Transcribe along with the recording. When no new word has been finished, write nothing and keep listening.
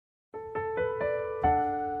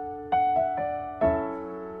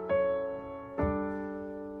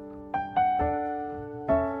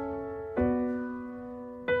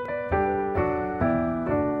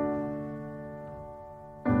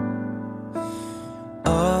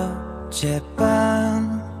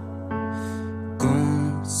어젯밤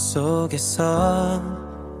꿈속에서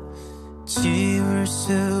지울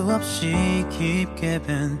수 없이 깊게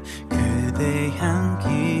밴 그대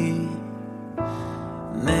향기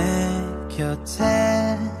내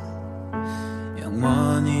곁에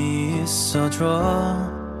영원히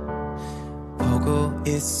있어줘. 보고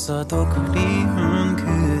있어도 그리운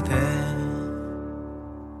그대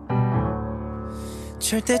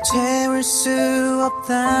절대 채울 수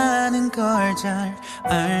없다는 걸 잘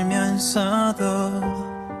알면서도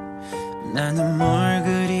나는 뭘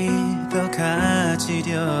그리 더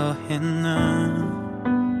가지려 했나.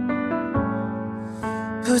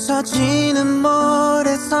 부서지는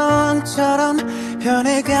모래성처럼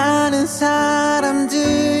변해가는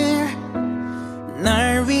사람들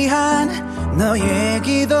날 위한 너의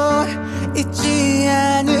기도 잊지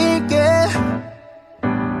않을게.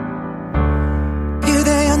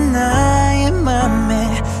 그대여 나의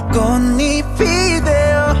맘에 꽃잎이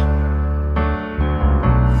되어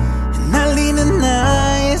날리는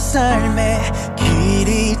나의 삶의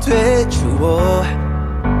길이 돼주어.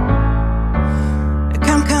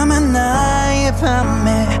 캄캄한 나의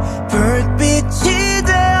밤에 불빛이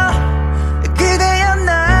되어 그대여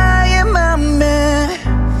나의 맘에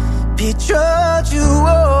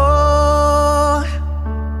비춰주어.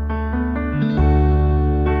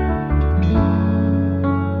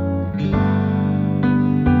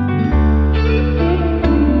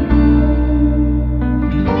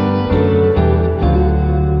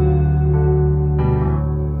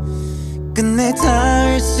 끝내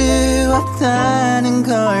닿을 수 없다는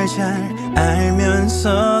걸 잘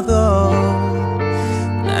알면서도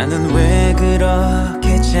나는 왜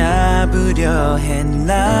그렇게 잡으려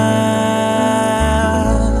했나.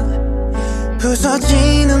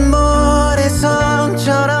 부서지는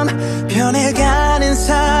모래성처럼 변해가는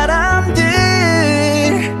사람들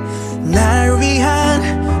날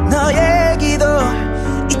위한 너의 기도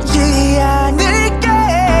잊지 않을게.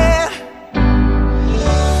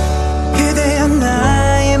 그대여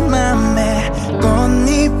나의 맘에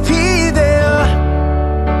꽃잎이 되어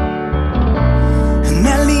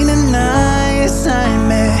날리는 나의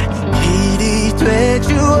삶의 길이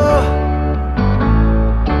돼주어.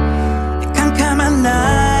 캄캄한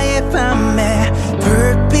나의 밤에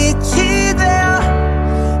불빛이 되어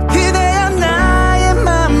그대여 나의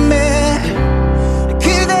맘에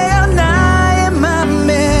그대여 나의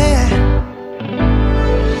맘에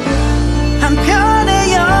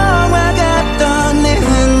한편의 영화 같던 내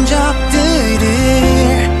흔적들을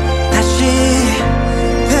다시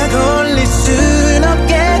되돌릴 순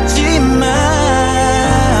없겠지만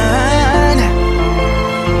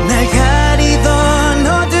날 가리던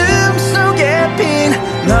어둠 속에 핀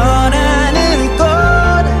너라는 꽃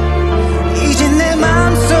이제 내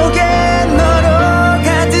맘속에 너로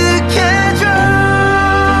가득해져.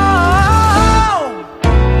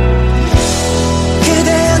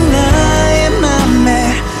 그대여 나의 맘에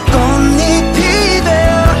꽃잎이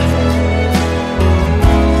되어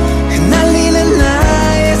날리는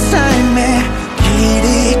나의 삶의 길이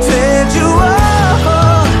돼주어.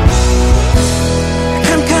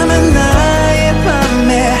 캄캄한 나의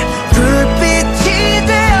밤에 불빛이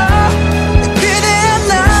되어 그대여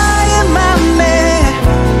나의 맘에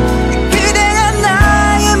그대여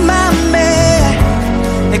나의 맘에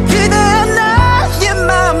그대여 나의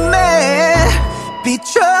맘에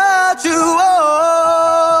비춰주어.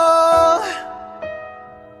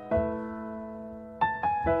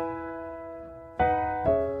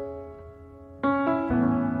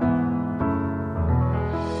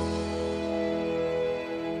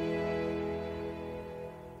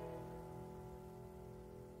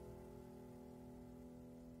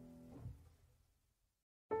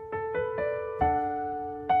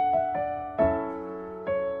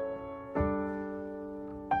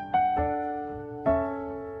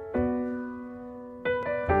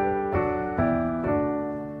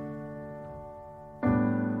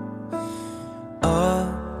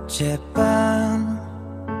 어젯밤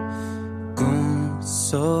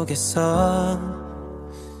꿈속에서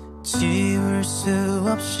지울 수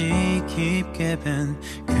없이 깊게 밴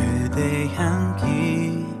그대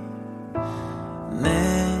향기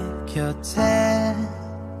내 곁에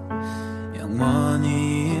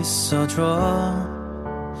영원히 있어줘.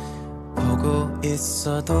 보고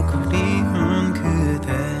있어도 그리운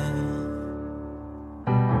그대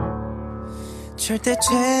절대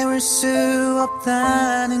채울 수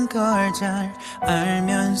없다는 걸 잘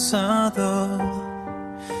알면서도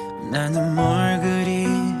나는 뭘 그리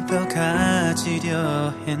더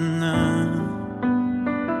가지려 했나.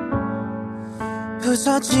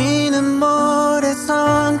 부서지는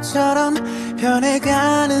모래성처럼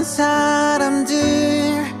변해가는 사람들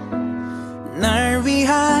날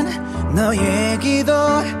위한 너 얘기도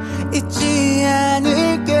잊지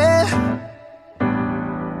않을게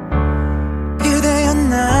그대여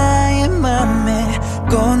나의 맘에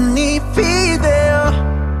꽃잎이 되어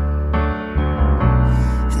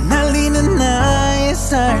날리는 나의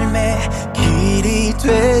삶의 길이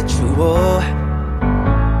돼주어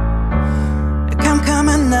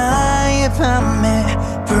캄캄한 나의 밤에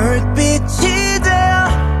불빛이 되어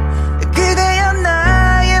그대여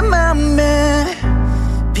나의 맘에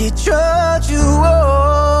비춰주어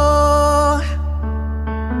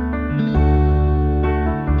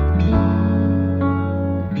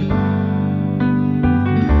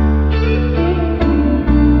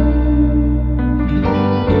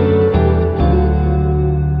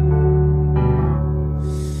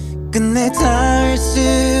끝내 닿을 수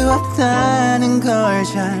없다는 걸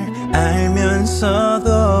잘 알면서도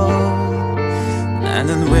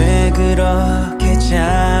나는 왜 그렇게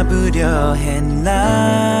잡으려 했나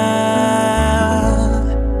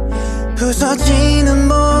부서지는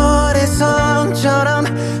모래성처럼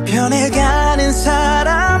변해가는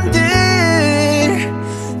사람들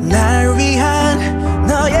날 위한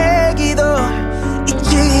너 얘기도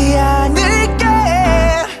잊지 않을게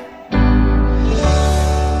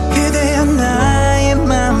그대여 나의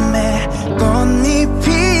맘에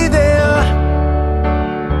꽃잎이 되어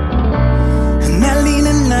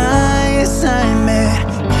날리는 나의 삶의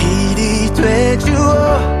길이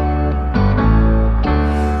돼주어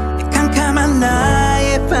캄캄한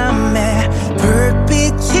나의 밤에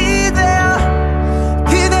불빛이 되어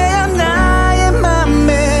그대여 나의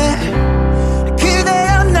맘에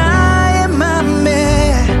그대여 나의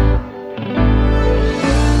맘에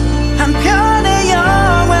한편의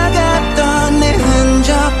영화 같던 내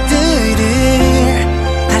흔적들을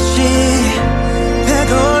다시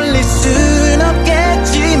되돌릴 순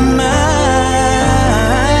없겠지만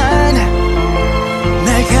날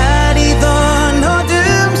가리던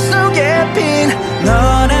어둠 속에 핀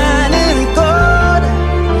너라는 꽃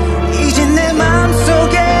이제 내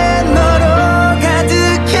맘속에 너로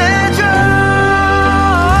가득해져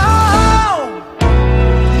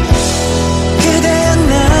그대여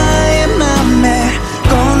나의 맘에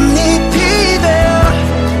꽃잎이 되어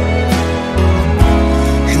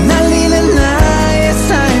날리는 나의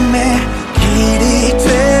삶의 길이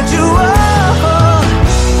돼주어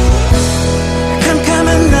캄캄한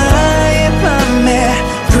나의 밤에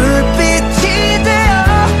불빛이 되어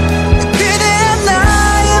그대여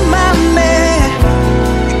나의 맘에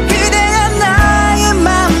그대여 나의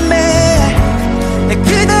맘에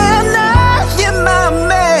그대여 나의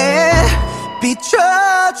맘에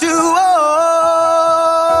비춰주어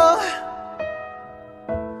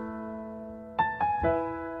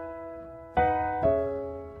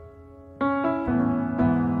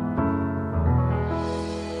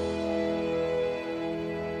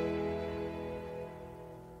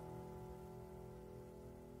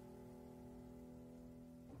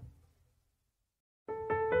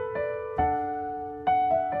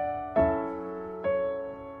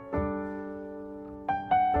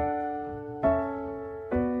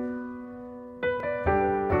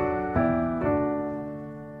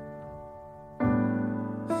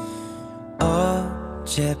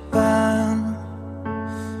어젯밤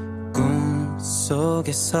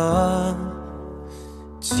꿈속에서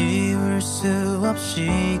지울 수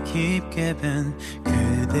없이 깊게 밴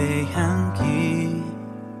그대 향기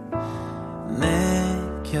내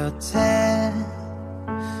곁에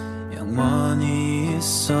영원히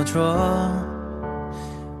있어줘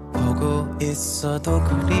보고 있어도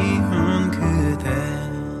그리운 그대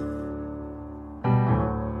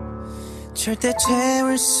절대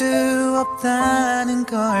채울 수 없다는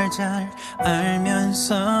걸 잘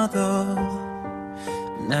알면서도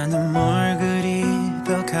나는 뭘 그리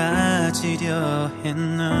더 가지려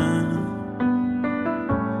했나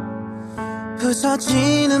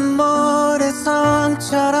부서지는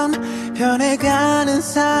모래성처럼 변해가는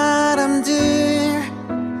사람들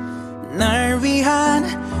날 위한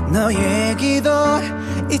너 얘기도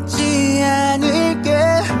잊지 않을게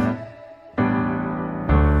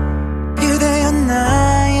그대여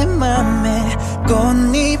나의 맘에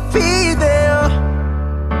꽃잎이 되어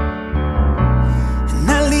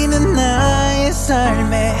날리는 나의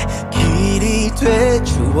삶의 길이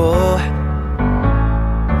돼주어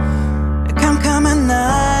캄캄한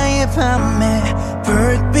나의 밤에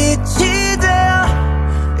불빛이 되어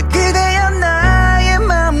그대여 나의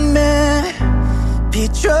맘에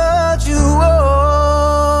비춰주어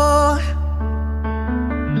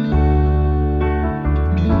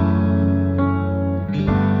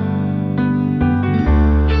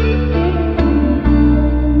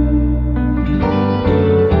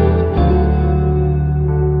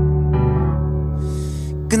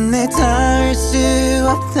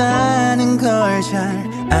없다는 걸 잘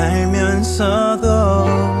알면서도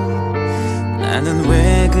나는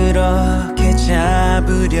왜 그렇게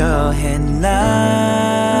잡으려 했나.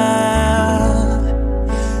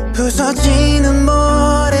 부서지는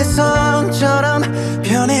모래성처럼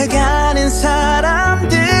변해가는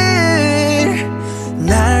사람들,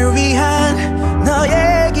 날 위한 너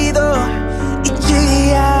얘기도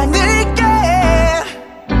잊지 않을게.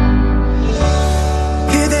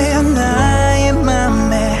 그대여 나의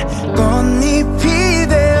맘에 꽃잎이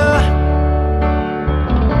되어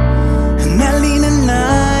날리는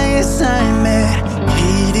나의 삶의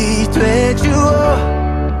길이 돼주어.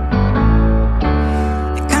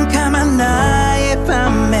 캄캄한 나의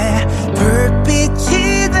밤에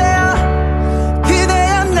불빛이 되어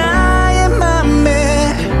그대여 나의 맘에,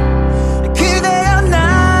 그대여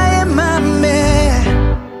나의 맘에.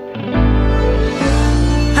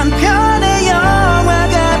 한 편의 영화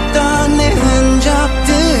같던 내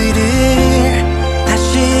흔적들을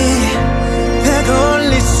다시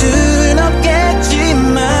되돌릴 순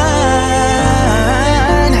없겠지만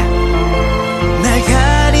날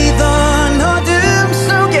가리던 어둠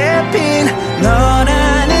속에 핀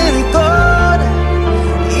너라는 꽃,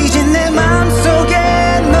 이제 내 맘속에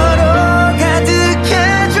너로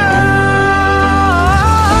가득해져.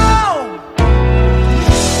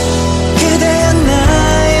 그대여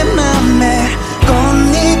나의 맘에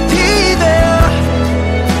꽃잎이 되어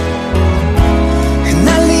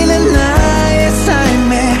날리는 나의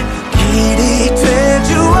삶의 길이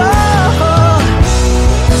돼주어.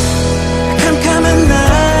 캄캄한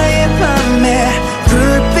나의 밤에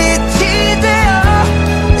불빛이 되어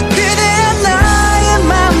그대여 나의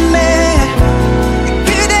맘에,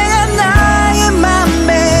 그대여 나의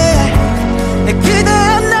맘에,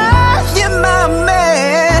 그대여 나의 맘에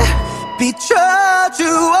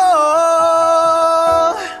비춰주어.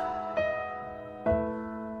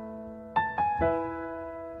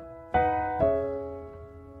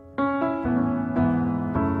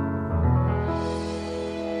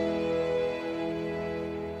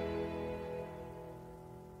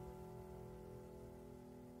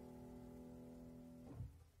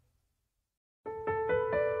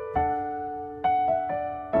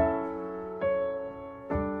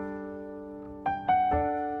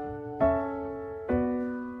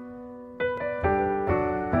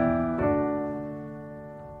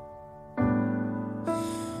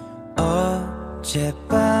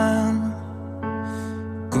 어젯밤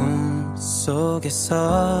꿈속에서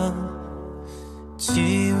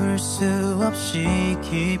지울 수 없이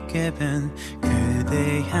깊게 밴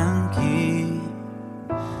그대 향기,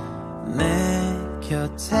 내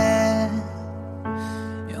곁에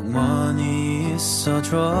영원히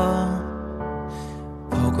있어줘.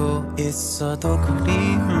 보고 있어도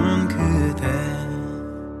그리운 그대,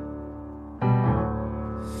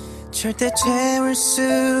 절대 채울 수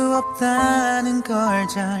없다는 걸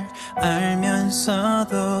잘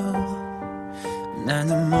알면서도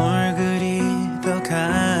나는 뭘 그리 더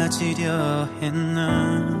가지려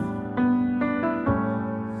했나.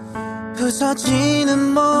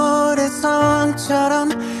 부서지는 모래성처럼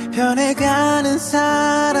변해가는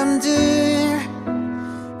사람들,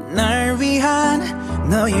 날 위한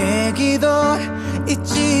너 얘기도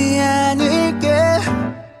잊지 않을게.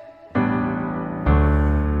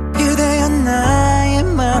 그대여 나의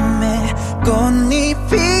맘에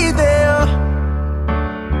꽃잎이 되어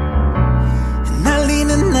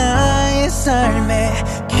날리는 나의 삶의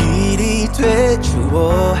길이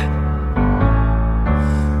돼주어.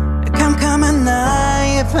 캄캄한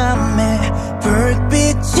나의 밤에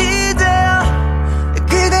불빛이 되어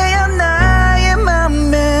그대여 나의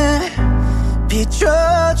맘에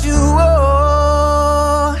비춰주어.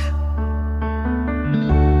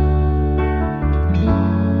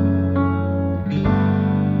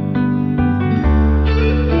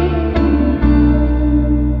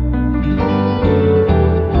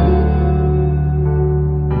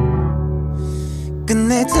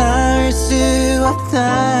 끝내 닿을 수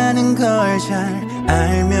없다는 걸 잘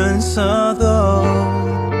알면서도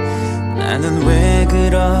나는 왜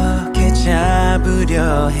그렇게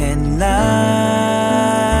잡으려 했나.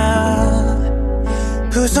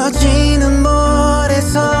 부서지는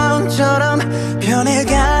모래성처럼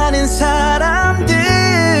변해가는 사람들,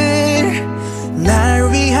 날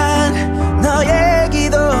위한 너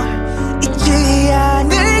얘기도 잊지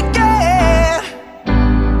않을게.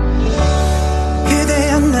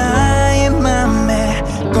 그대여 나의 맘에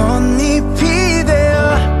꽃잎이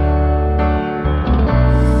되어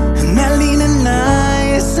날리는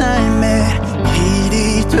나의 삶의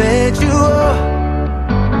길이 돼주어.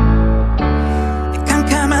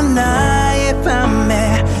 캄캄한 나의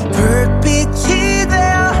밤에 불빛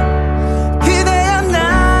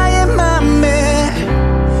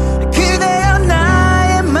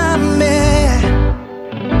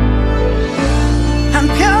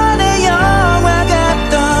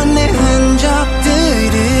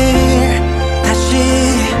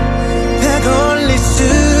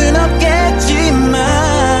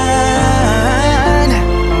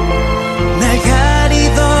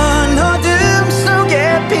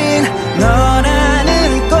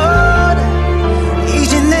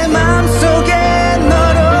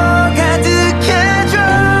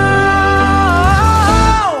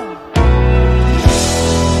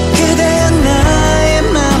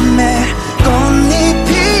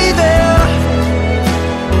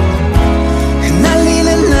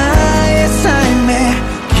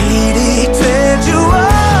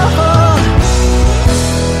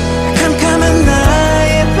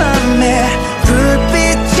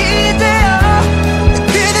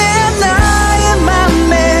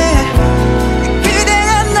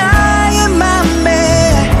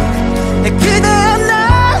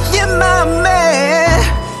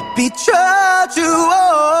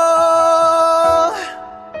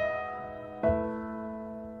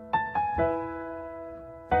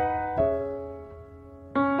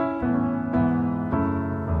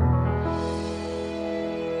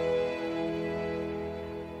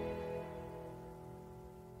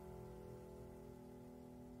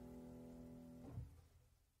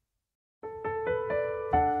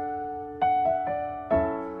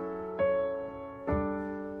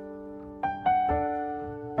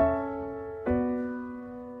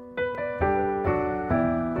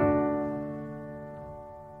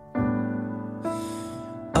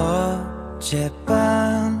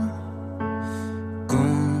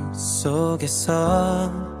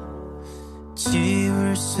속에서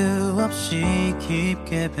지울 수 없이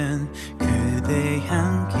깊게 밴 그대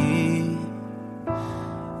향기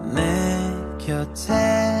내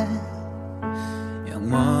곁에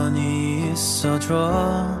영원히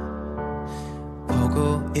있어줘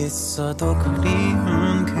보고 있어도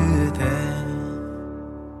그리운 그대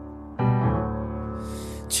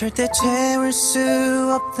절대 채울 수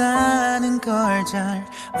없다는 걸 잘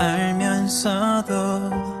알면서도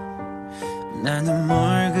나는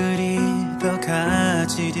뭘 그리 더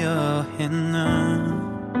가지려 했나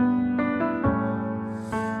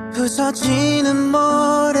부서지는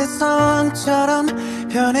모래성처럼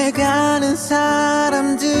변해가는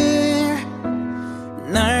사람들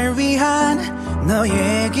날 위한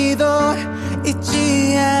너의 기도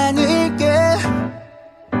잊지 않을게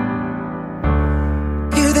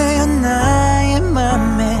그대여 나의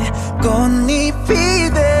맘에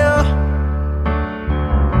꽃잎이 되어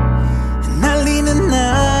날리는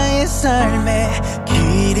나의 삶의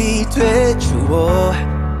길이 돼주어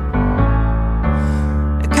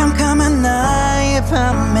캄캄한 나의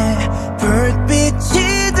밤에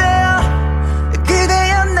불빛이 되어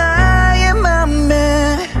그대여 나의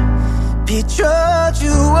맘에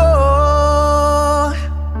비춰주어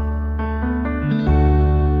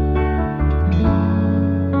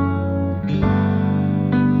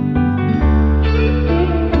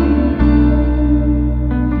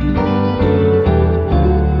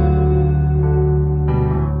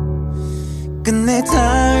끝내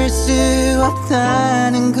닿을 수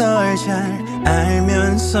없다는 걸 잘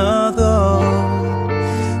알면서도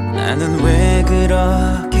나는 왜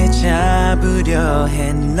그렇게 잡으려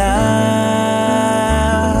했나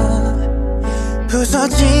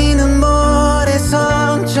부서지는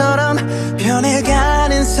모래성처럼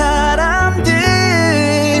변해가는 사람들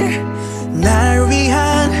날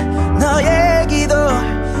위한 너의 기도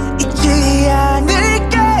잊지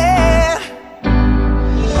않을게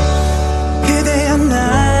그대여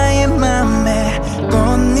나의 맘에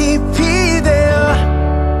꽃잎이 되어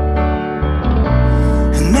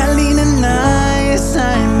날리는 나의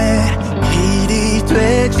삶의 길이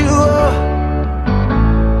돼주어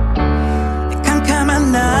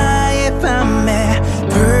캄캄한 나의 밤에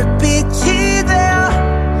불빛이 되어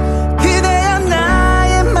그대여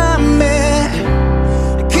나의 맘에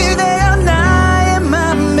그대여 나의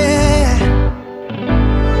맘에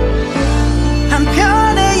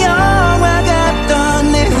한편의 영화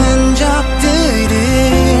같던 내 흔적들을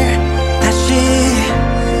다시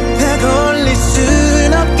되돌릴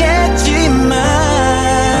순 없겠지만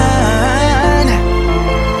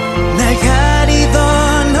날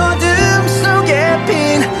가리던 어둠 속에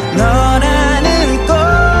핀 너라는 꽃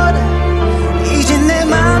이제 내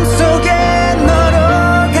맘속에 너로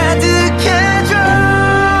가득해져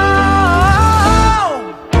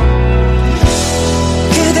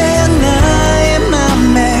그대여 나의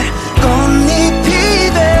맘에 꽃잎이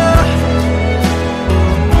되어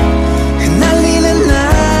날리는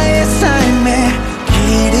나의 삶의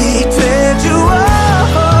길이 돼주어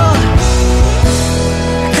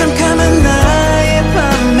캄캄한 나의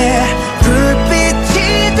밤에 불빛이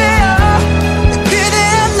되어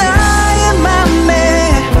그대여 나의 맘에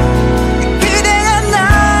그대여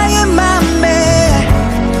나의 맘에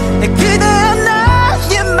그대여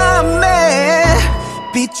나의 맘에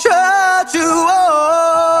비춰주어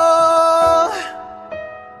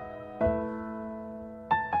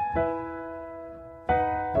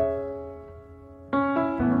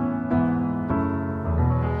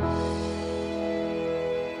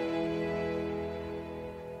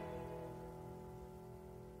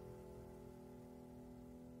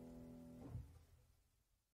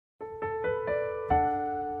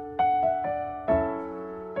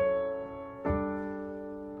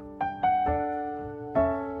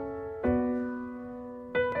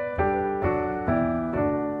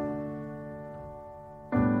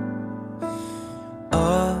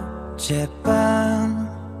어젯밤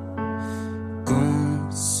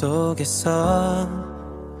꿈속에서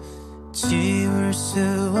지울 수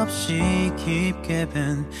없이 깊게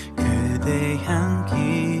밴 그대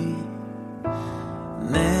향기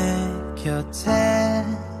내 곁에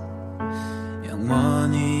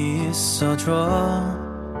영원히 있어줘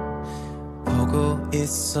보고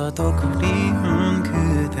있어도 그리운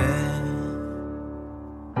그대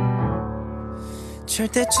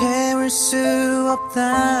절대 채울 수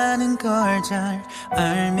없다는 걸 잘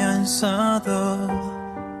알면서도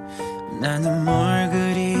나는 뭘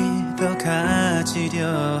그리 더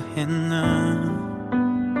가지려 했나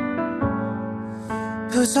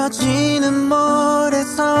부서지는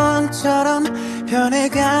모래성처럼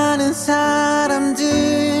변해가는 사람들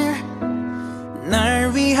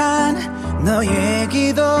날 위한 너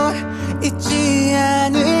얘기도 잊지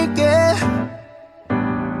않을게.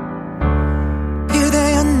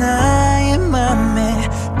 그대여 나의 맘에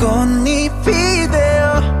꽃잎이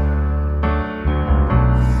되어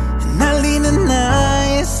날리는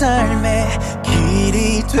나의 삶의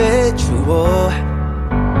길이 돼주어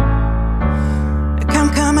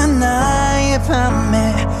캄캄한 나의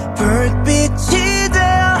밤에 불빛이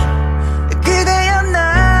되어 그대여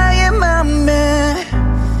나의 맘에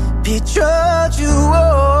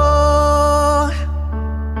비춰주어.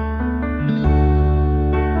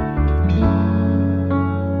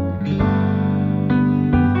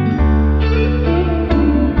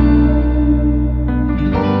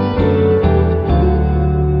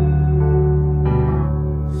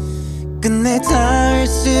 끝내 닿을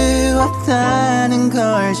수 없다는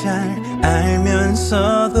걸 잘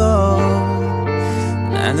알면서도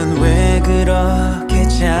나는 왜 그렇게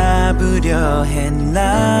잡으려 했나.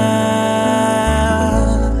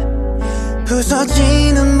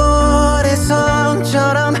 부서지는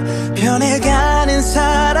모래성처럼 변해가는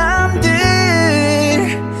사람들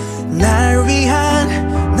날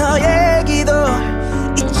위한 너 얘기도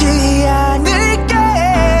잊지 않을게.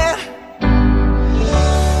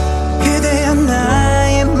 그대여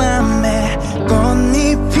나의 맘에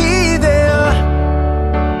꽃잎이 되어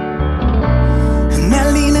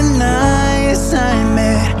날리는 나의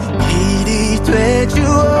삶의 길이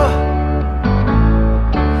돼주어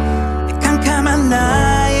캄캄한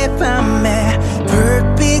나의 밤에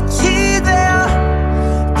불빛이 되어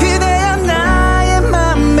그대여 나의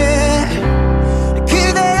맘에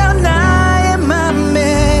그대여 나의 맘에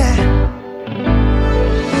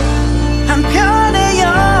한편의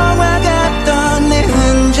영화 같던 내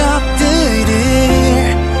흔적들을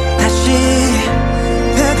다시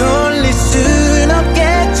되돌릴 순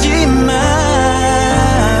없겠지만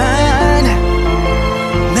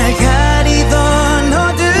날 가리던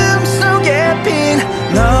어둠 속에 핀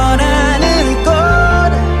너라는 꽃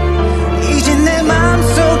이제 내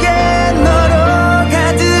맘속에 너로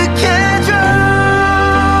가득해져.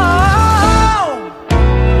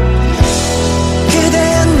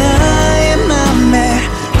 그대여 나의 맘에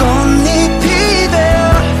꽃잎이 되어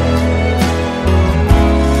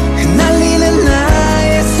날리는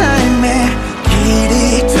나의 삶의 길이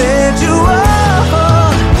돼주어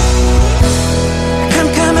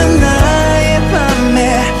캄캄한 나의 밤에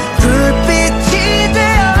불빛이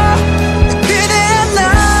되어 그대여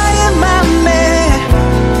나의 맘에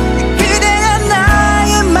그대여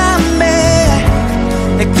나의 맘에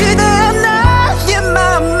그대여 나의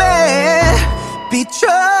맘에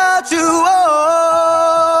비춰주어.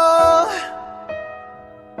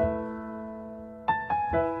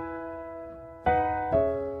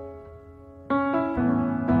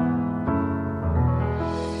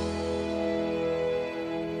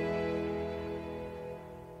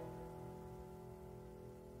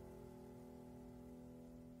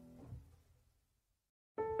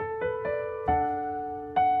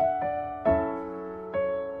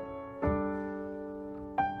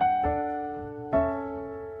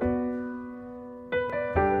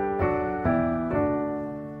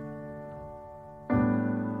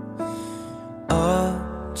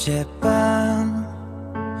 어젯밤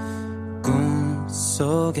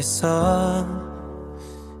꿈속에서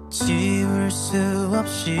지울 수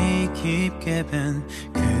없이 깊게 밴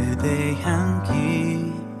그대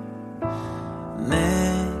향기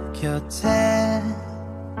내 곁에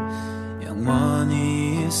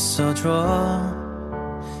영원히 있어줘.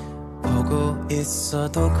 보고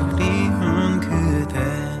있어도 그리운 그대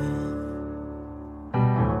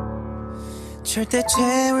절대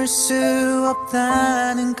채울 수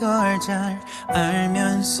없다는 걸 잘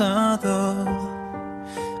알면서도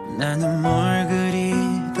나는 뭘 그리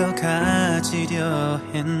더 가지려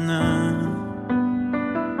했나.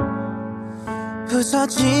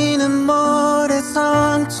 부서지는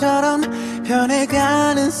모래성처럼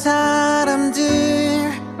변해가는 사람들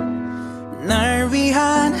날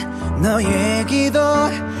위한 너 얘기도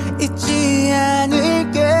잊지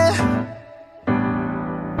않을게.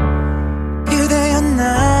 그대여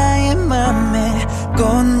나의 맘에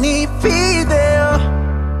꽃잎이 되어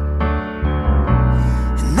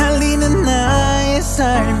날리는 나의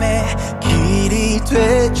삶의 길이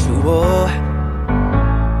돼주어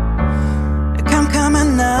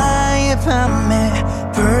캄캄한 나의 밤에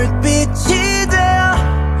불빛이 되어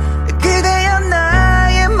그대여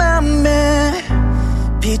나의 맘에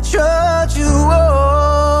비춰주어.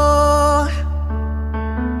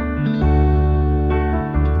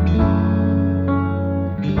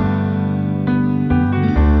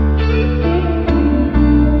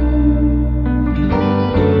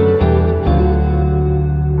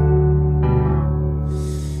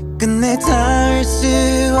 끝내 닿을 수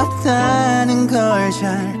없다는 걸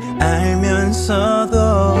잘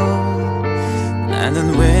알면서도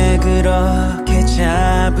나는 왜 그렇게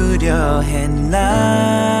잡으려 했나.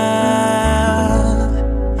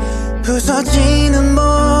 부서지는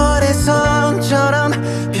모래성처럼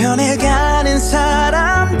변해가는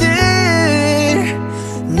사람들,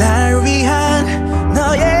 날 위한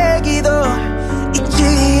너의 기도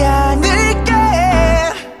잊지 않을게.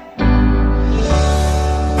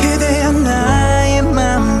 그대여 나의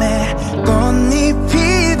맘에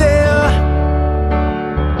꽃잎이 되어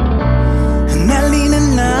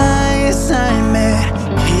날리는 나의 삶의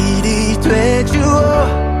길이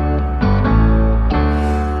돼주어.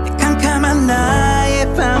 캄캄한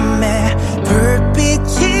나의 밤에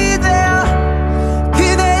불빛이 되어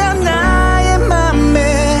그대여 나의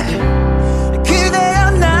맘에,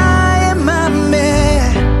 그대여 나의 맘에.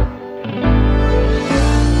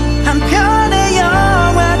 한 편의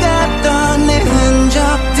영화 같던 내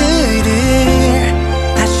흔적들을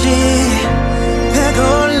다시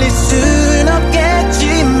되돌릴 순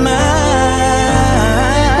없겠지만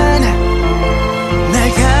날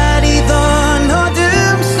가리던 어둠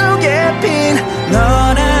속에 핀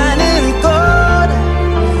너라는 꽃,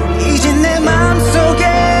 이제 내 맘속에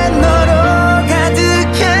너로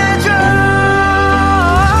가득해져.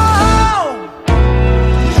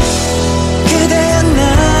 그대여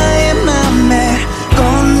나의 맘에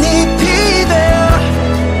꽃잎이 되어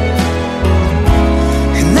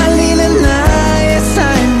날리는 나의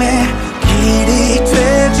삶의 길이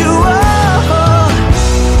돼주어.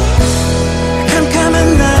 캄캄한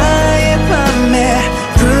나의 밤에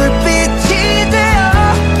불빛이 되어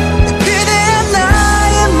그대여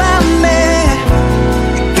나의 맘에,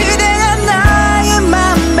 그대여 나의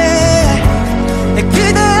맘에,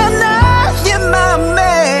 그대여 나의 맘에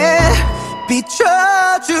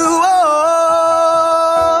비춰주어.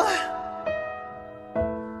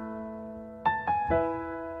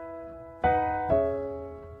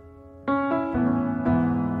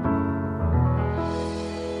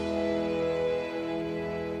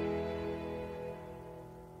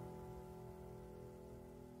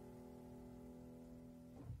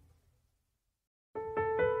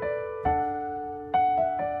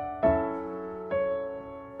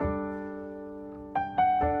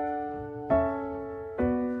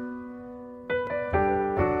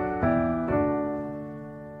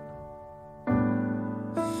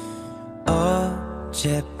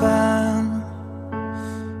 어젯밤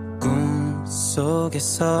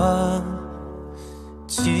꿈속에서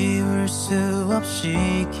지울 수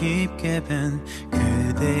없이 깊게 밴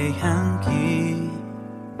그대 향기,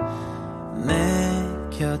 내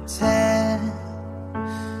곁에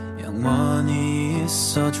영원히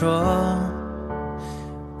있어줘.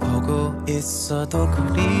 보고 있어도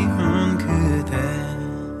그리운 그대,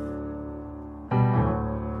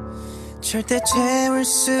 절대 채울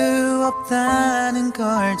수 없다는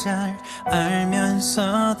걸 잘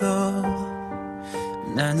알면서도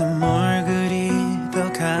나는 뭘 그리 더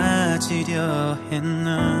가지려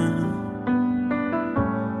했나.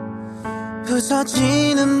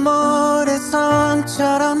 부서지는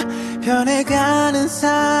모래성처럼 변해가는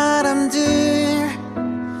사람들,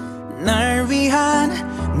 날 위한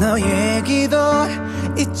너의 기도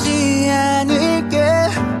잊지 않을게.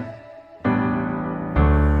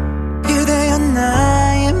 그대여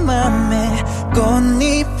나의 맘에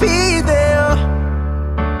꽃잎이 되어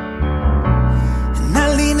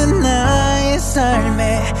날리는 나의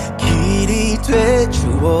삶의 길이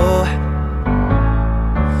돼주어.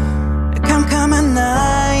 캄캄한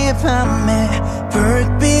나의 밤에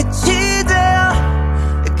불빛이 되어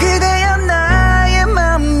그대여 나의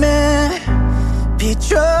맘에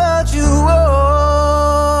비춰주어.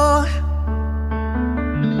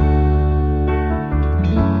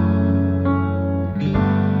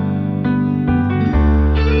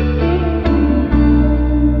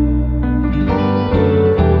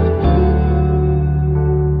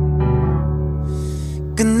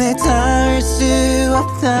 끝내 닿을 수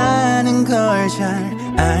없다는 걸 잘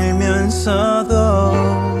알면서도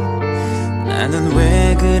나는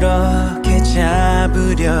왜 그렇게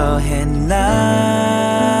잡으려 했나.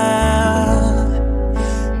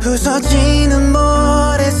 부서지는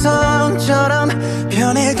모래성처럼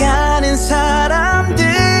변해가는 사람들,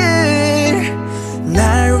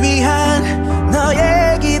 날 위한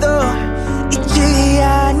너의 기도 잊지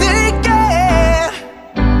않을게.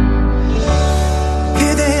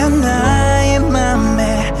 그대여 나의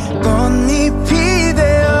맘에 꽃잎이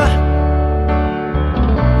되어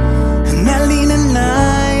날리는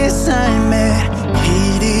나의 삶의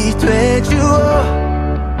길이 돼주어.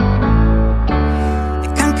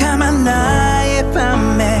 캄캄한 나의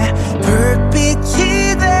밤에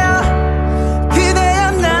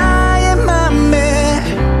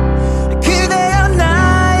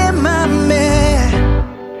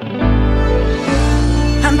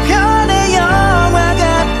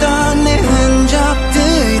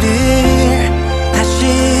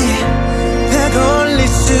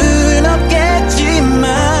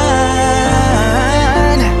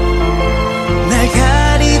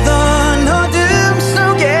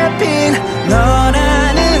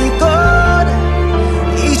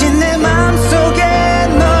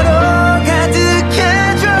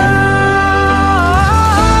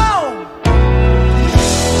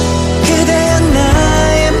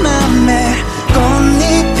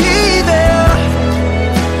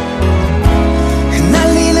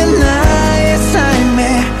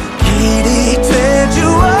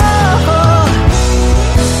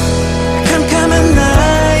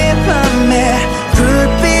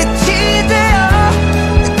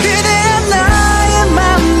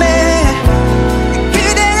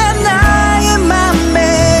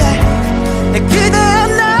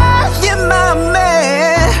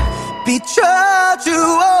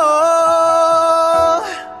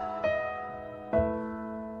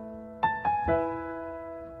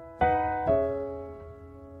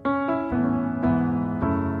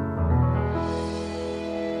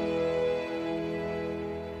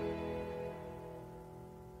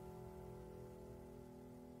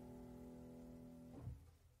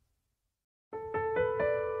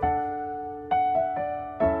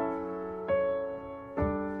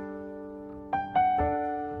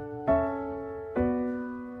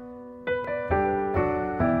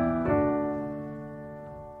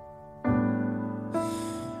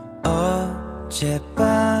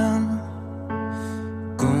어젯밤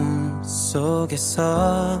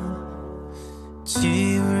꿈속에서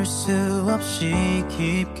지울 수 없이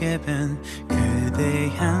깊게 밴 그대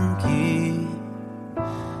향기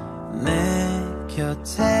내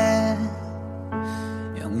곁에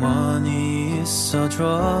영원히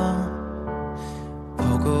있어줘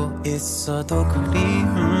보고 있어도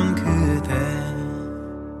그리운 그대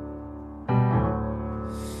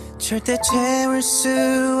절대 채울 수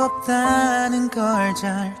없다는 걸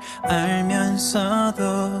잘 알면서도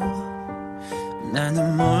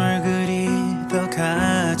나는 뭘 그리 더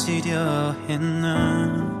가지려 했나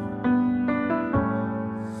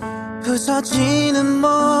부서지는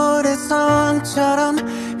모래성처럼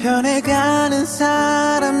변해가는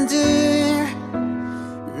사람들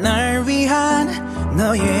날 위한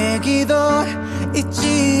너의 기도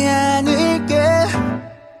잊지 않을게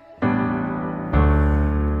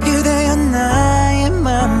그대여 나의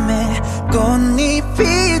맘에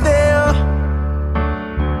꽃잎이 되어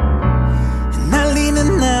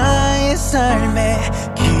날리는 나의 삶의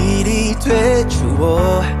길이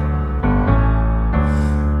돼주어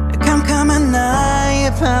캄캄한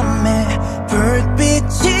나의 밤에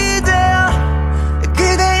불빛이 되어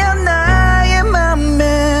그대여 나의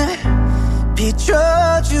맘에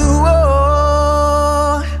비춰주어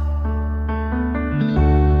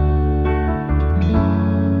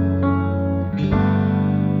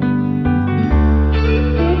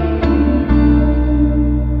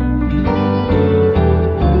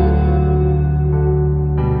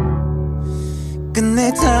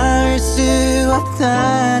끝내 닿을 수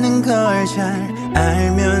없다는 걸 잘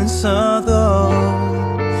알면서도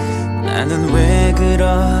나는 왜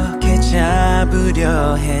그렇게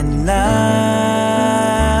잡으려 했나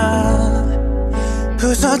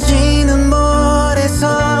부서지는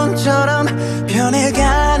모래성처럼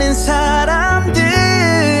변해가는 사람들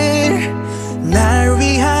날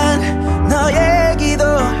위한 너의 기도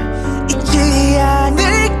잊지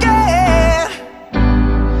않을게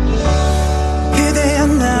그대여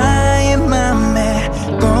나의 맘에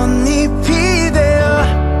꽃잎이 되어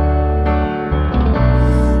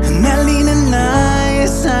날리는 나의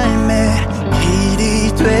삶의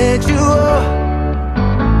길이 돼주어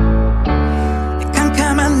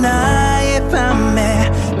캄캄한 나의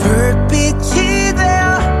밤에 불빛이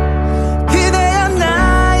되어 그대여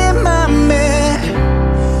나의 맘에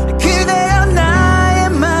그대여 나의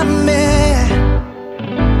맘에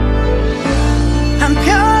한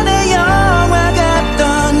편의 영화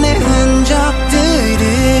같던 내 흔적들을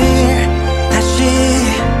다시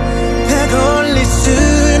되돌릴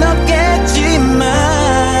순 없겠지만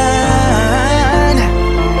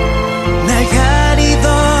날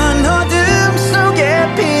가리던 어둠 속에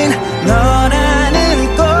핀 너라는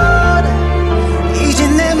꽃 이제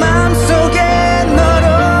내 맘속에 너로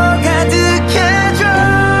가득해져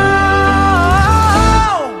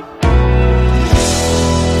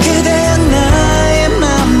그대여 나의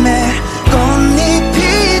맘에 꽃잎이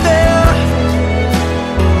되어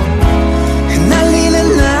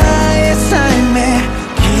날리는 나의 삶의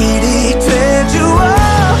길이 돼주어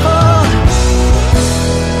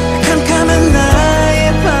캄캄한 나의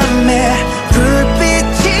밤에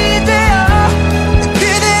불빛이 되어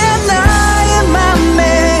그대여 나의 맘에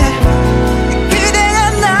그대여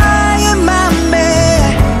나의 맘에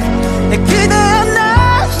그대여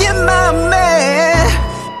나의 맘에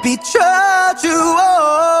비춰주어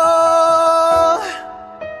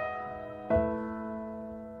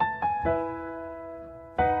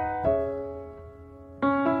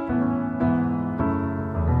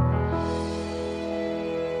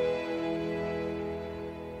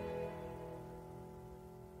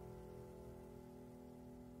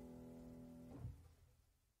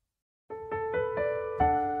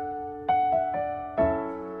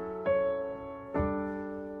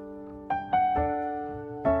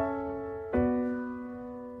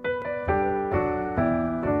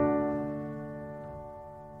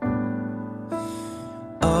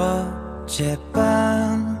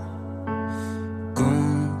어젯밤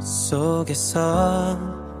꿈속에서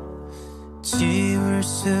지울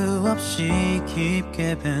수 없이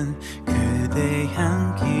깊게 밴 그대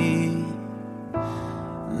향기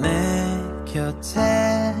내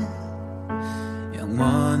곁에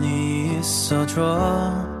영원히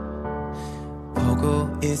있어줘 보고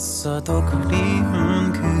있어도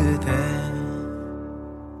그리운 그대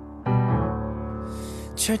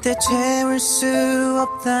절대 채울 수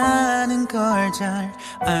없다는 걸 잘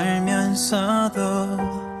알면서도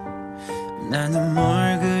나는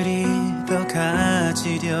뭘 그리 더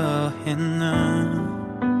가지려 했나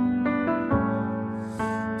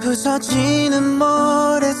부서지는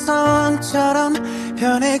모래성처럼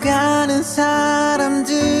변해가는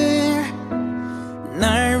사람들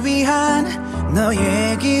날 위한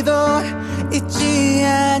너의 기도 잊지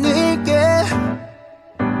않을게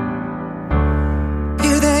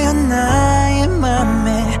그대여 나의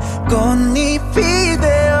맘에 꽃잎이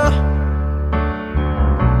되어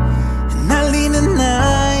날리는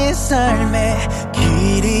나의 삶의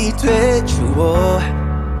길이 돼주어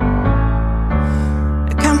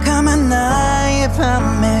캄캄한 나의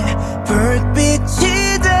밤에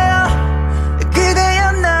불빛이 되어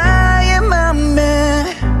그대여 나의 맘에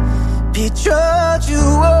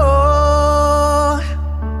비춰주어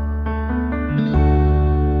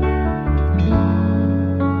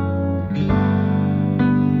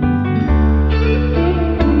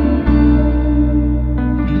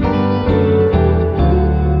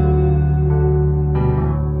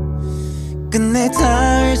끝내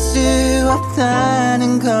닿을 수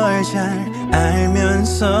없다는 걸 잘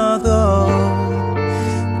알면서도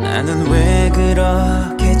나는 왜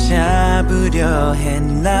그렇게 잡으려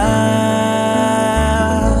했나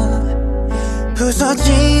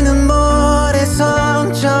부서지는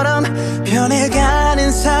모래성처럼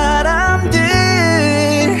변해가는 사람들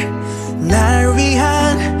날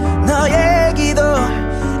위한 너의 기도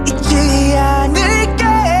잊지 않을게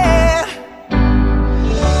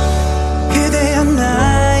그대여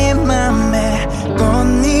나의 맘에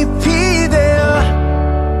꽃잎이 되어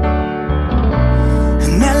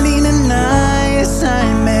날리는 나의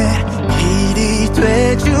삶의 길이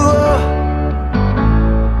돼주어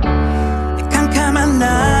캄캄한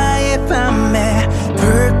나의 밤에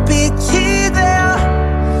불빛이 되어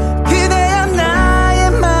그대여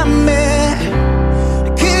나의 맘에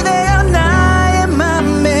그대여 나의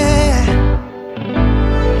맘에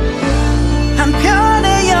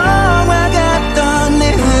한편의 영화 같던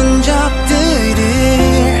내 흔적들을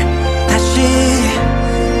다시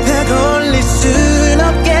되돌릴 순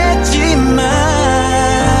없겠지만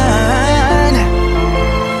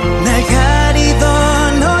날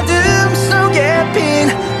가리던 어둠 속에 핀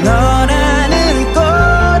너라는 꽃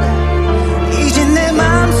이제 내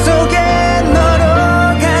맘속에 너로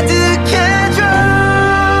가득해져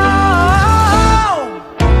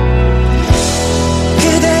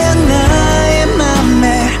그대여 나의 맘에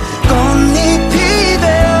꽃잎이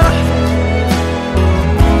되어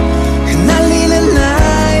날리는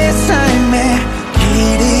나의 삶의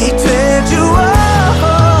길이 돼주어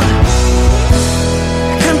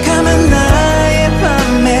캄캄한 나의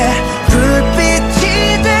밤에 불빛이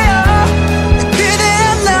되어 그대여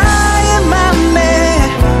나의 맘에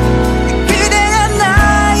그대여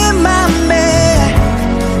나의 맘에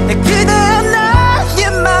그대여 나의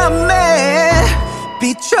맘에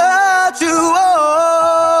비춰주어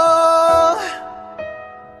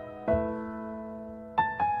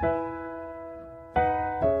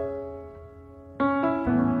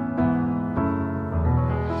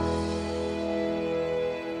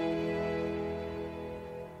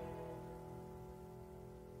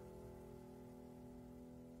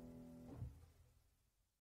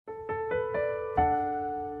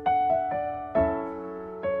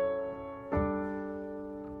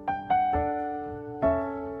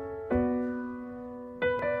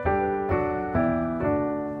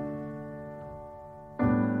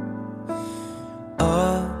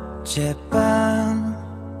어젯밤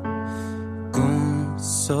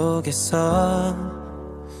꿈속에서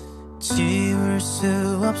지울 수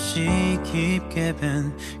없이 깊게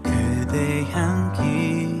밴 그대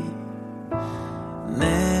향기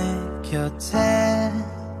내 곁에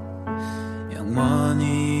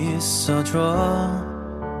영원히 있어줘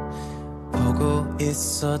보고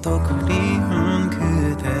있어도 그리운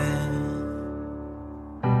그대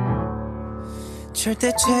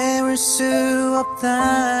절대 채울 수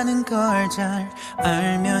없다는 걸 잘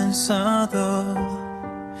알면서도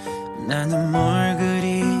나는 뭘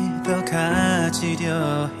그리 더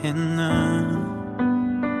가지려 했나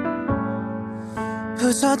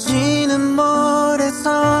부서지는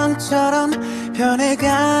모래성처럼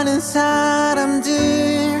변해가는 사람들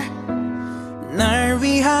날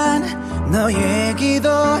위한 너의 기도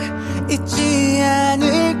잊지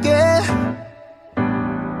않을게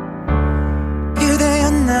그대여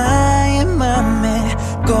나의 맘에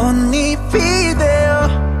꽃잎이 되어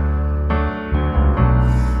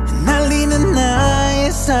날리는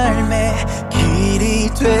나의 삶의 길이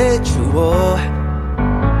돼주어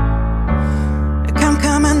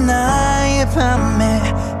캄캄한 나의 밤에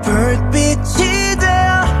불빛이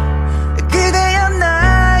되어 그대여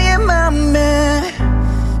나의 맘에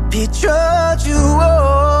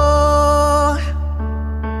비춰주어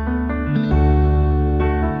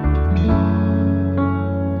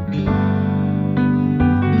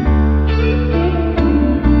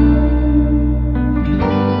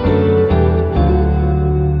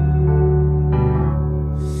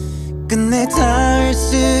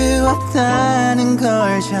없다는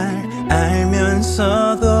걸 잘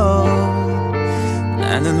알면서도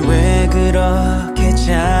나는 왜 그렇게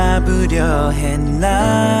잡으려 했나.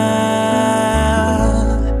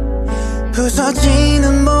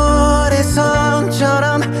 부서지는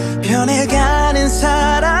모래성처럼 변해가는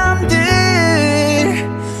사람들,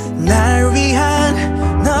 날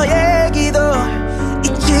위한 너의 기도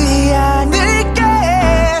잊지 않을게.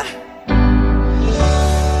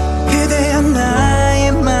 그대여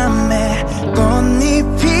나의 맘에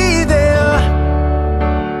꽃잎이 되어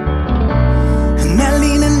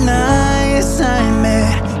날리는 나의 삶의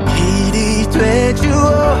길이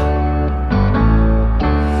돼주어.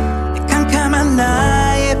 캄캄한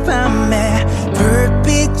나의 밤에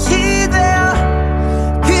불빛이 되어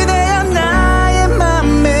그대여 나의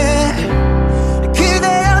맘에,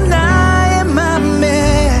 그대여 나의 맘에.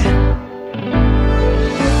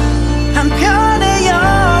 한 편의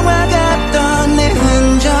영화 같던 내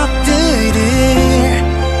흔적들을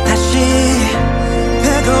다시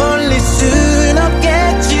되돌릴 순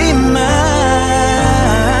없겠지만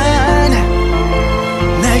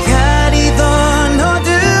날 가리던 어둠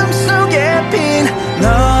속에 핀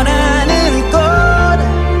너라는 꽃,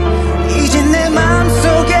 이제 내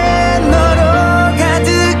맘속에 너로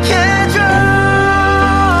가득해져.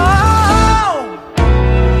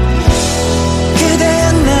 그대여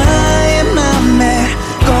나의 맘에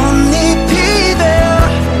꽃잎이 되어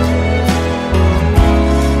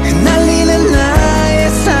날리는 나의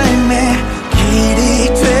삶의 길이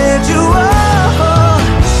돼주어.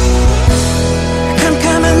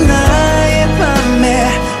 캄캄한 나의 밤에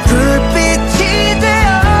불빛이 되어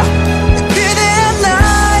그대여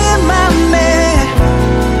나의 맘에,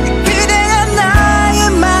 그대여 나의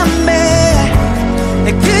맘에,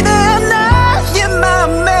 그대여 나의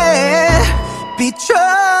맘에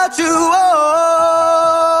비춰주어.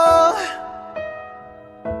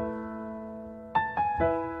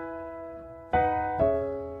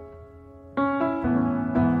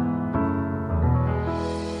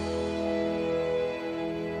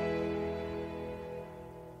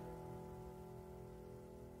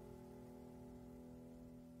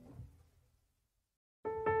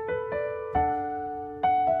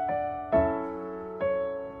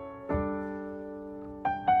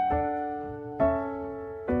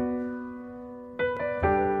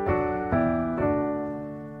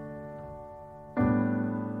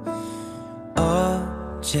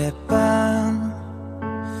 어젯밤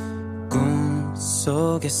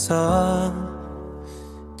꿈속에서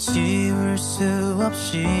지울 수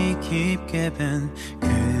없이 깊게 밴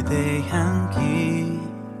그대 향기,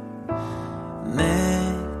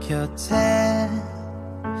 내 곁에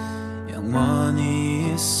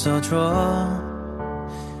영원히 있어줘.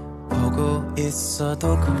 보고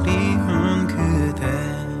있어도 그리운 그대,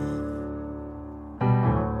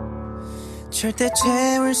 절대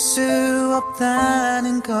채울 수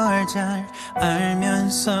없다는 걸 잘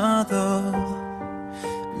알면서도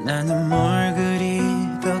나는 뭘 그리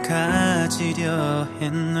더 가지려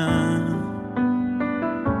했나.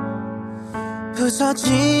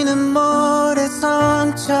 부서지는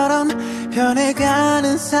모래성처럼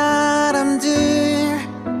변해가는 사람들,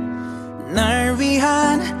 날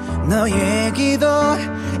위한 너의 기도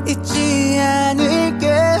잊지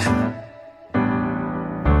않을게.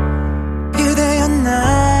 그대여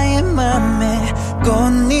나의 맘에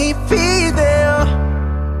꽃잎이 되어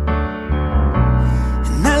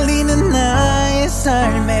날리는 나의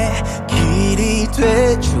삶의 길이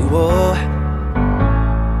돼주어.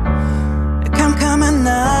 캄캄한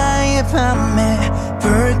나의 밤에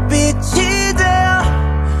불빛이 되어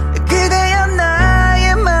그대여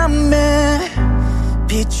나의 맘에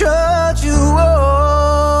비춰주어.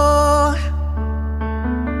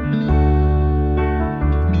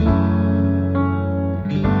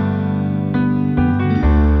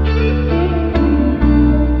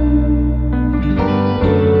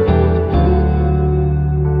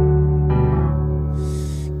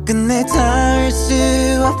 끝내 닿을 수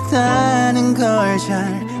없다는 걸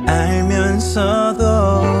잘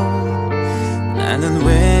알면서도 나는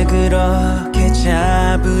왜 그렇게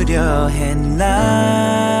잡으려 했나.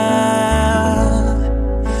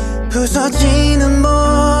 부서지는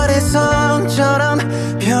모래성처럼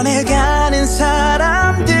변해가는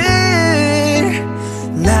사람들,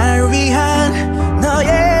 날 위한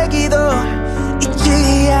너의 기도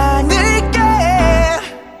잊지 않을게.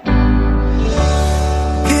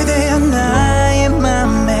 그대여 나의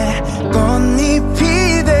맘에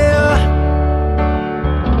꽃잎이 되어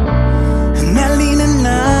날리는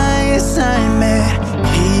나의 삶의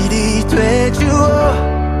길이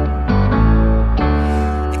돼주어.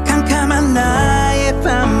 캄캄한 나의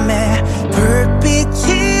밤에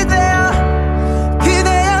불빛이 되어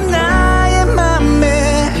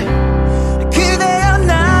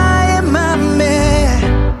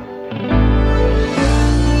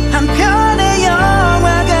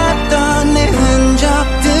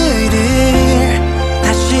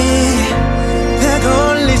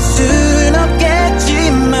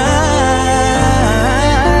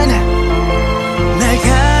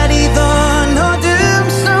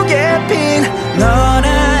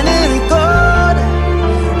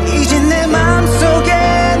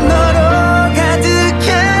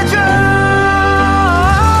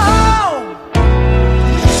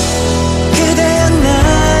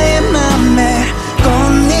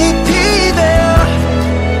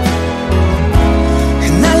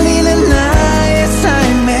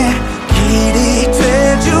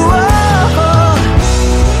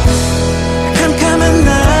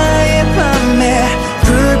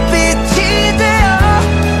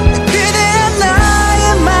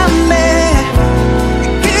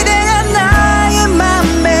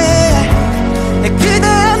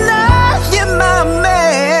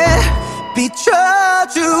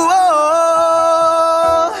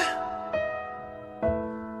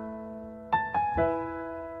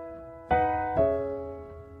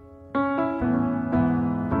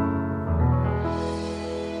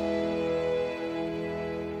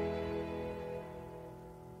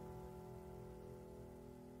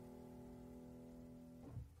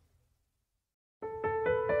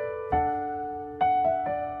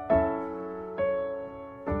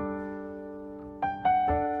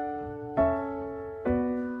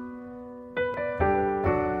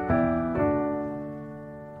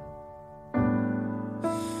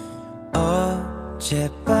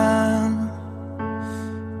어젯밤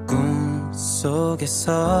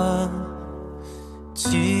꿈속에서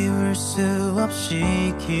지울 수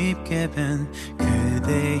없이 깊게 밴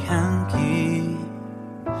그대 향기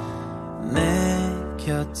내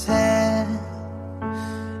곁에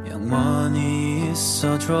영원히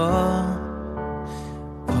있어줘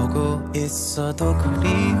보고 있어도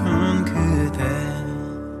그리운 그대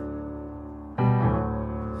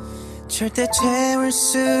절대 채울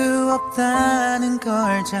수 없다는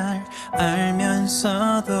걸 잘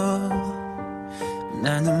알면서도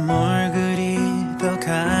나는 뭘 그리 더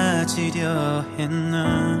가지려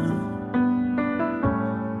했나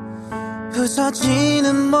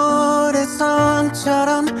부서지는 모래성처럼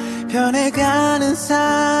변해가는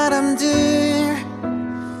사람들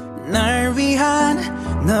날 위한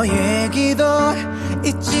너 얘기도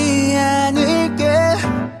잊지 않을게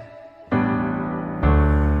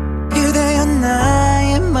그대여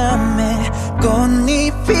나의 맘에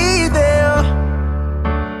꽃잎이 되어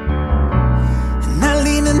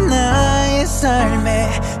날리는 나의 삶의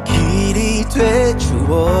길이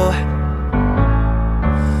돼주어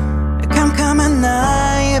캄캄한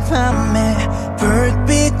나의 밤에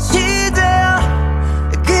불빛이 되어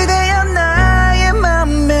그대여 나의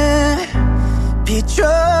맘에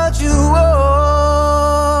비춰주어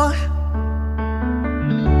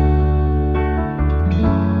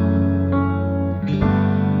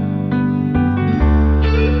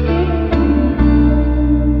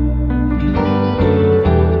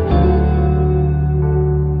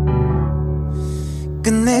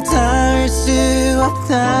끝내 닿을 수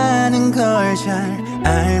없다는 걸 잘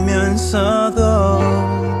알면서도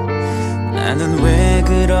나는 왜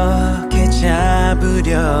그렇게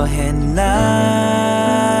잡으려 했나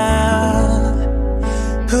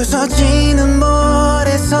부서지는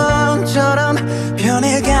모래성처럼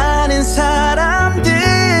변해가는 사람들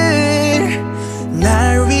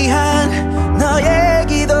날 위한 너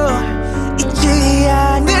얘기도 잊지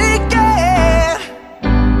않을게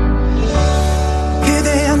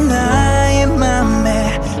그대여 나의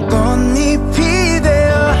맘에 꽃잎이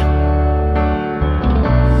되어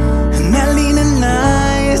날리는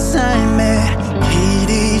나의 삶의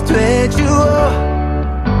길이 돼주어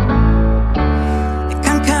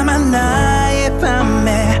캄캄한 나의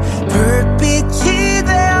밤에 불빛이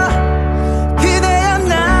되어 그대여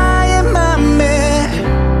나의 맘에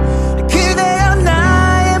그대여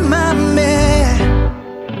나의 맘에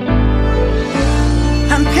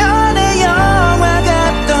한 편의 영화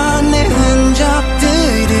같던 내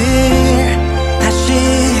흔적들을 다시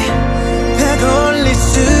되돌릴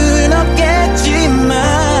순 없겠지만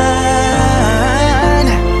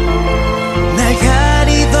날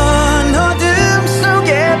가리던 어둠 속에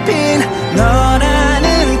핀 너라는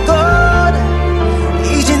꽃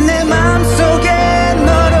이제 내 맘속에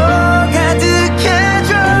너로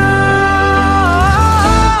가득해져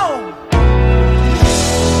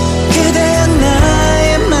그대여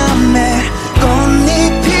나의 맘에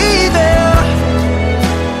꽃잎이 되어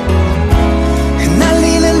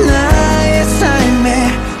날리는 나의 삶의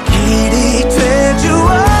길이 돼주어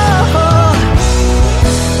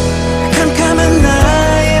캄캄한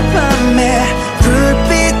나의 밤에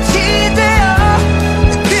불빛이 되어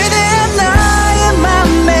그대여 나의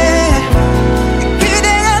맘에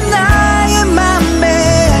그대여 나의 맘에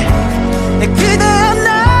그대여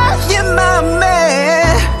나의 맘에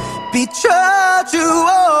비춰주어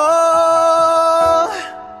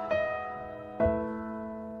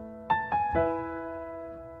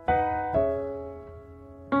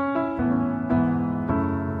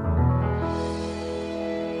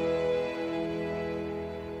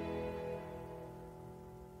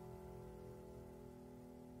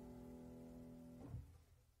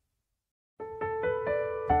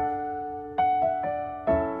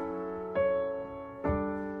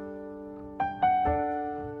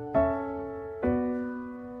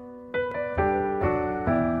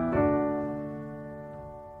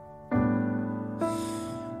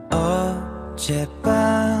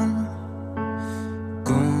어젯밤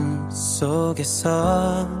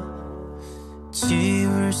꿈속에서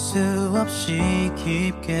지울 수 없이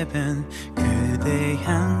깊게 밴 그대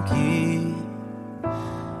향기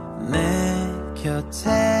내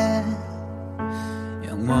곁에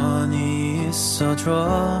영원히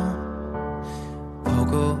있어줘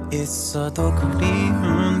보고 있어도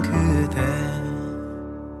그리운 그대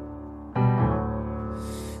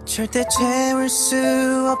절대 채울 수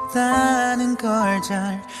없다는 걸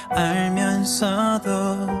잘 알면서도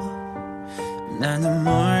나는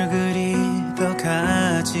뭘 그리 더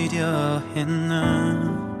가지려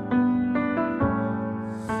했나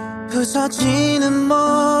부서지는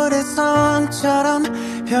모래성처럼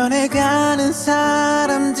변해가는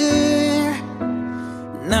사람들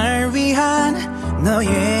날 위한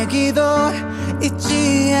너의 기도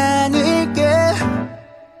잊지 않을게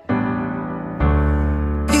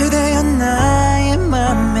그대여 나의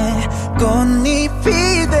맘에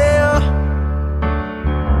꽃잎이 되어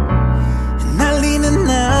날리는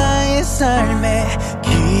나의 삶의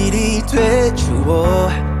길이 되주어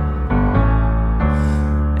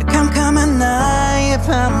캄캄한 나의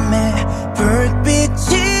밤에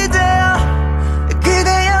불빛이 되어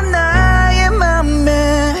그대여 나의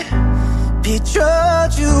맘에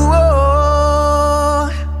비춰주어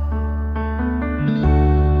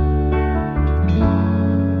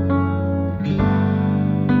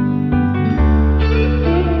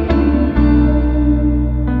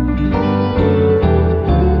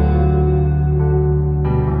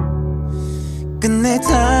끝내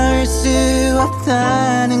닿을 수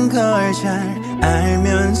없다는 걸 잘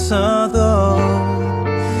알면서도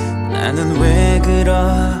나는 왜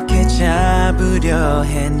그렇게 잡으려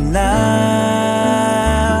했나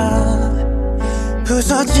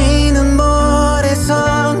부서지는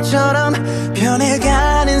모래성처럼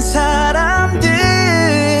변해가는 사람들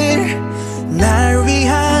날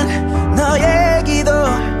위한 너의 기도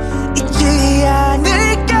잊지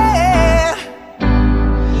않을게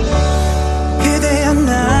그대여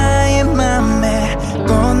나의 맘에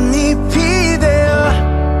꽃잎이 되어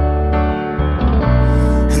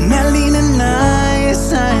날리는 나의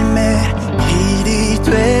삶의 길이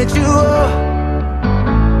되주어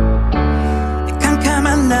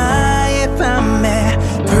캄캄한 나의 밤에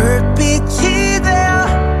불빛이 되어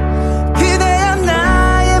그대여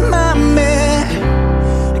나의 맘에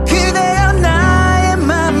그대여 나의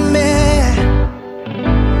맘에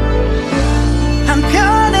한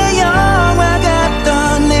편의 영화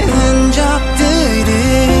같던 내 흔적들을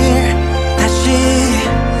다시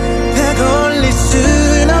되돌릴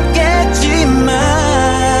순 없겠지만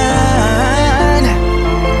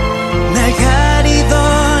날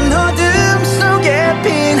가리던 어둠 속에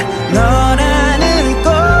핀 너라는 꽃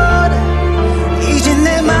이제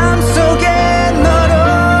내 맘속에 너로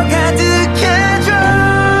가득해져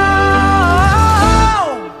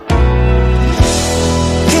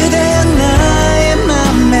그대여 나의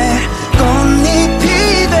맘에 꽃잎이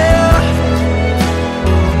되어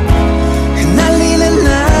날리는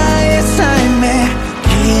나의 삶의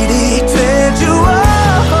길이 되주어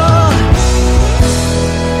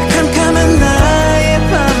캄캄한 나의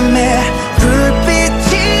밤에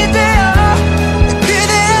불빛이 되어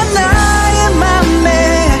그대여 나의 맘에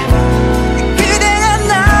그대여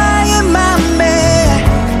나의 맘에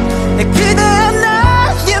그대여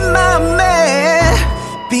나의 맘에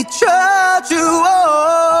비춰주어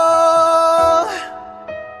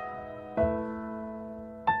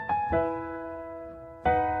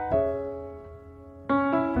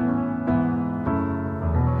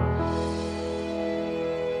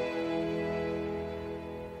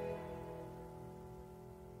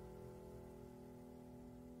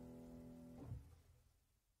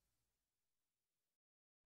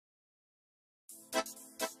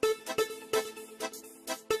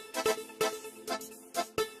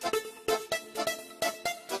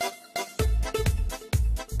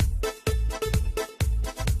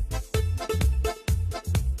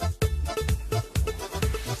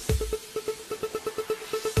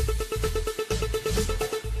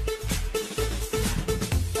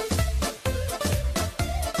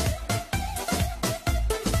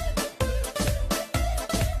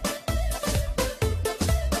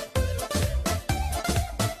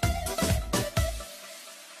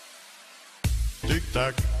Tick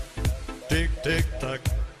tock, tick tick tock.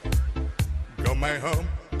 Go my home,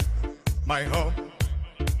 my home.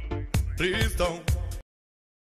 Please don't